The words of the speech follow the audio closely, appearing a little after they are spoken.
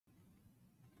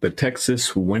The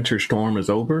Texas winter storm is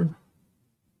over.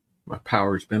 My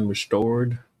power's been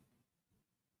restored.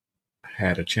 I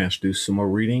had a chance to do some more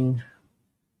reading.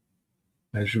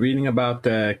 I was reading about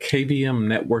the KVM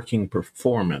networking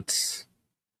performance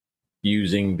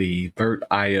using the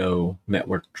Virtio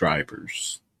network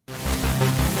drivers.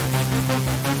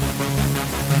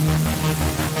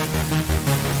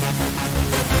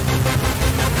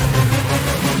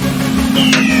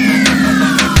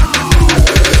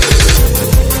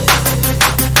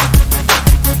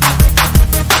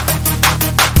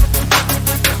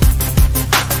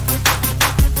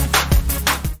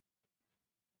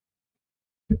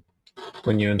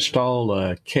 When you install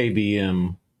a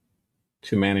KVM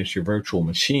to manage your virtual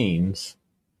machines,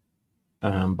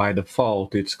 by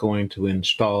default, it's going to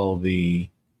install the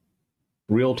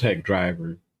Realtek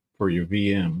driver for your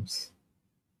VMs.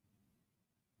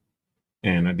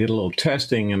 And I did a little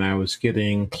testing and I was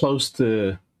getting close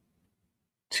to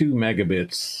 2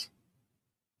 megabits.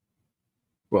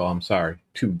 Well, I'm sorry,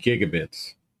 2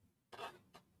 gigabits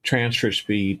transfer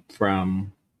speed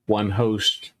from one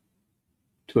host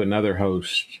to another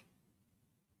host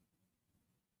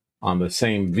on the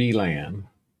same VLAN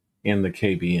in the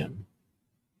KVM.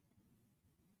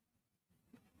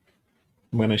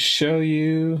 I'm going to show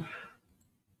you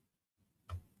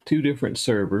 2 different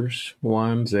servers.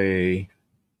 One's a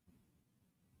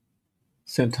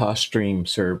CentOS Stream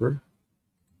server.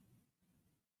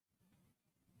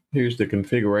 Here's the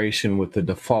configuration with the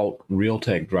default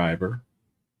Realtek driver,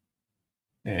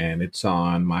 and it's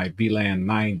on my VLAN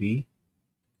 90.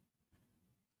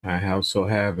 I also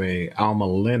have a Alma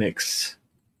Linux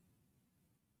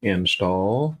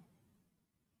install,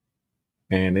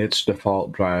 and its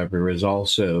default driver is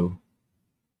also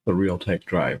the Realtek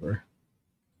driver.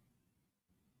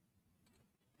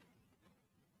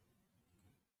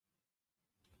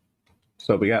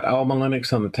 So we got Alma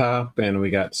Linux on the top and we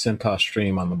got CentOS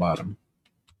Stream on the bottom.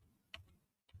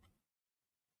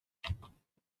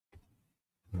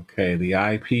 Okay, the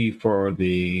IP for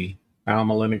the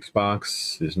Alma Linux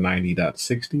box is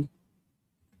 90.60.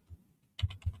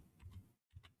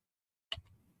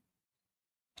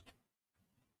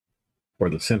 For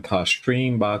the CentOS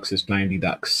Stream box is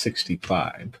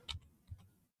 90.65.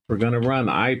 We're going to run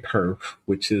iPerf,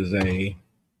 which is a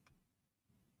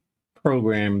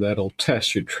program that'll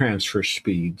test your transfer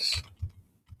speeds.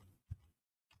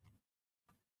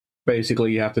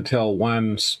 Basically, you have to tell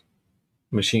one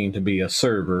machine to be a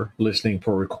server listening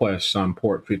for requests on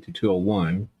port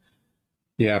 5201.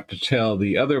 You have to tell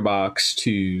the other box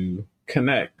to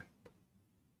connect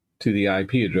to the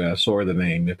IP address or the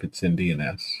name if it's in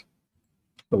DNS.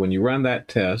 So when you run that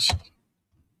test,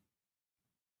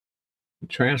 you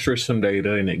transfer some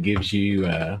data and it gives you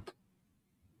a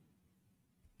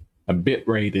bit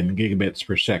rate in gigabits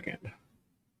per second.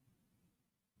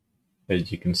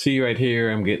 As you can see right here,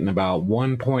 I'm getting about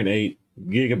 1.8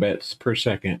 gigabits per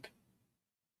second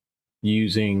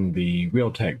using the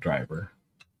Realtek driver.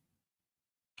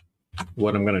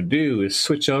 What I'm going to do is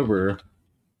switch over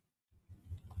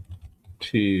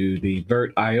to the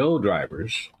Virtio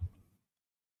drivers.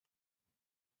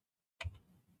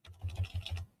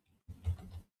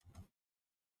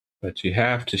 But you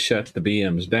have to shut the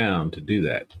VMs down to do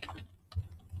that.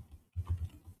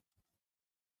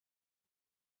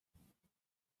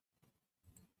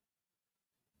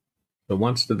 So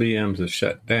once the VMs are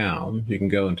shut down, you can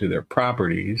go into their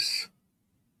properties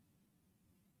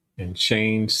and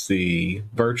change the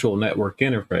virtual network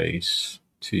interface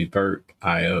to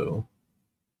Virtio.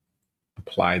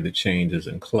 Apply the changes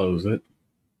and close it.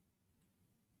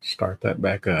 Start that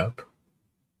back up.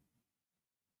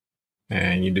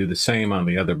 And you do the same on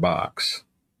the other box.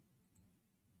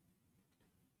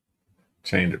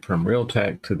 Change it from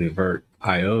Realtek to the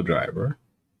Virtio driver.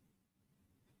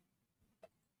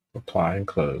 Apply and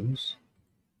close.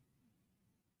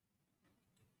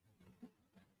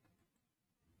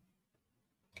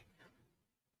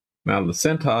 Now the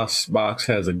CentOS box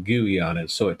has a GUI on it,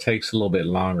 so it takes a little bit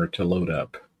longer to load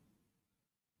up.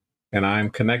 And I'm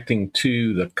connecting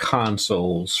to the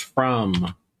consoles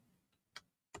from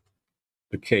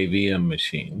the KVM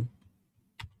machine.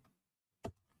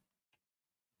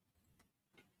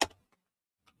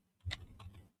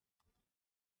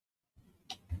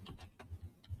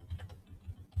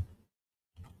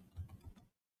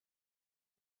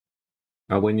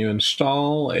 Now, when you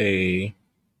install a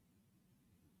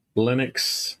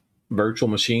Linux virtual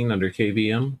machine under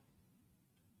KVM,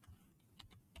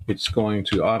 it's going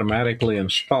to automatically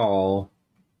install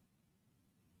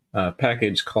a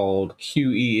package called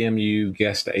QEMU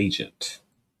Guest Agent.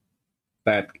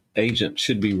 That agent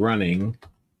should be running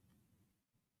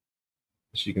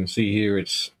As you can see here,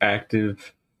 it's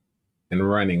active and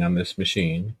running on this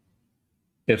machine.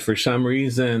 If for some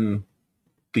reason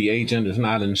the agent is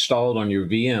not installed on your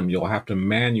VM, you'll have to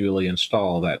manually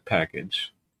install that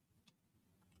package.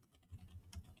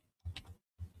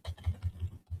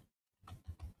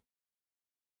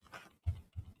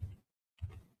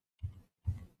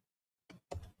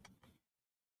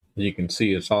 You can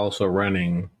see it's also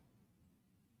running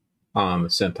on the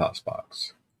CentOS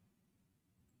box.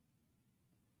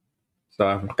 So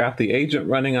I've got the agent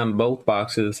running on both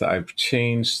boxes. I've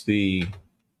changed the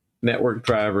network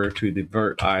driver to the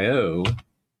Virtio,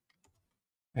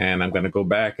 and I'm going to go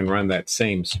back and run that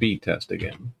same speed test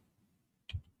again.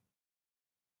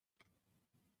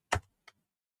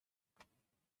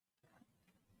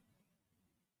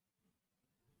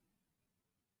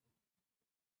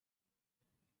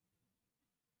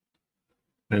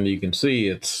 And you can see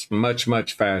it's much,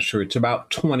 much faster. It's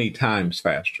about 20 times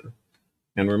faster.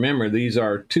 And remember, these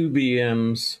are two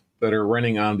VMs that are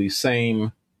running on the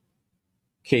same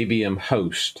KVM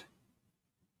host.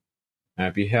 Now,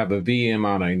 if you have a VM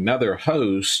on another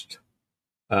host,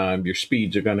 your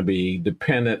speeds are going to be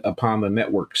dependent upon the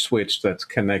network switch that's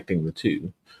connecting the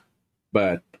two.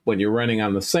 But when you're running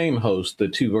on the same host, the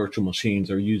two virtual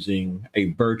machines are using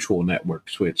a virtual network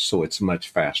switch, so it's much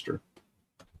faster.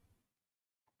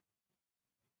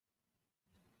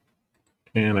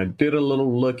 And I did a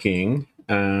little looking.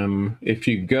 If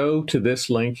you go to this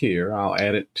link here, I'll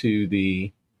add it to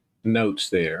the notes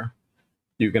there.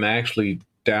 You can actually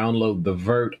download the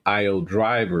Virtio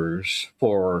drivers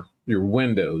for your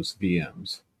Windows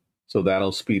VMs. So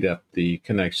that'll speed up the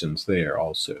connections there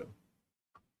also.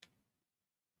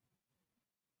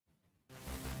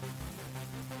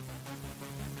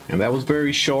 And that was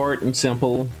very short and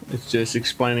simple. It's just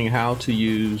explaining how to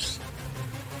use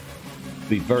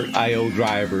the Virtio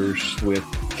drivers with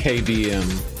KVM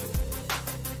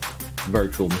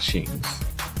virtual machines.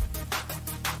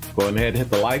 Go ahead and hit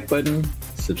the like button,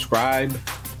 subscribe,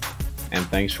 and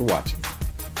thanks for watching.